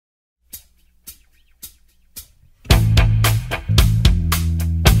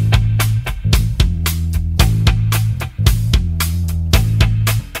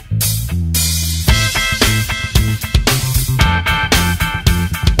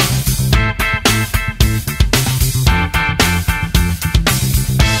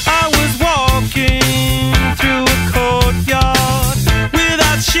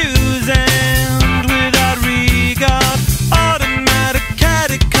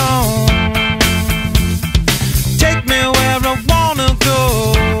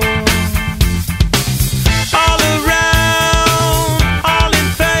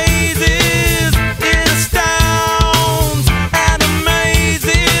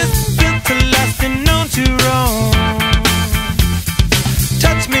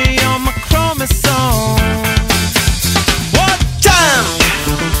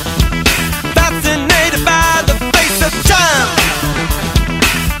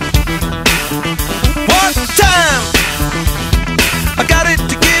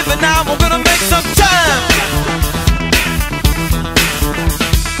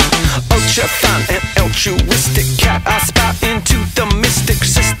altruistic cat. I spot into the mystic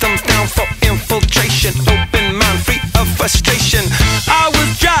systems down for infiltration. Open mind, free of frustration. I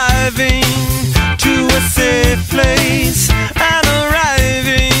was driving to a safe place and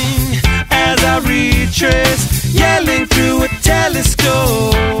arriving as I retraced, yelling through a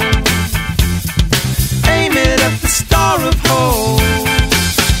telescope, aiming at the star of hope.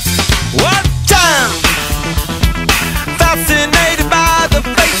 What time? Fascinated by the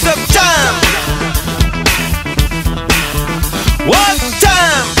face of time. What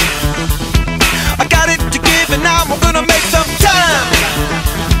time? I got it to give and now I'm gonna make some time.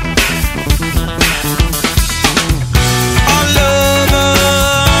 All over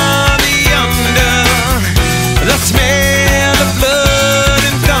the under, the smell of blood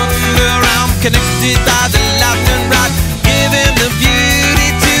and thunder. I'm connected by the lightning rod, giving the beauty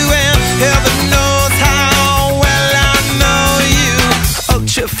to him. Heaven knows how well I know you.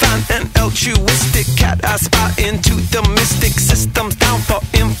 Ultra fine and altruistic cat. I spot into the mystic systems down for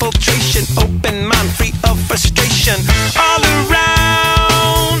infiltration. Open mind, free of frustration. All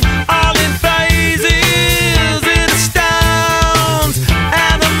around, all in phases, it astounds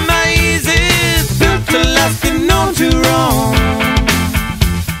and amazes. Built to last and known to roam.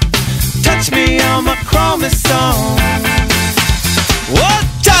 Touch me on my chromosome. What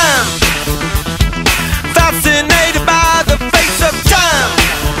time? Fascinated by the face of time.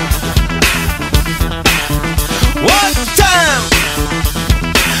 What time?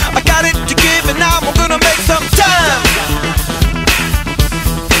 I got it to give and now I'm gonna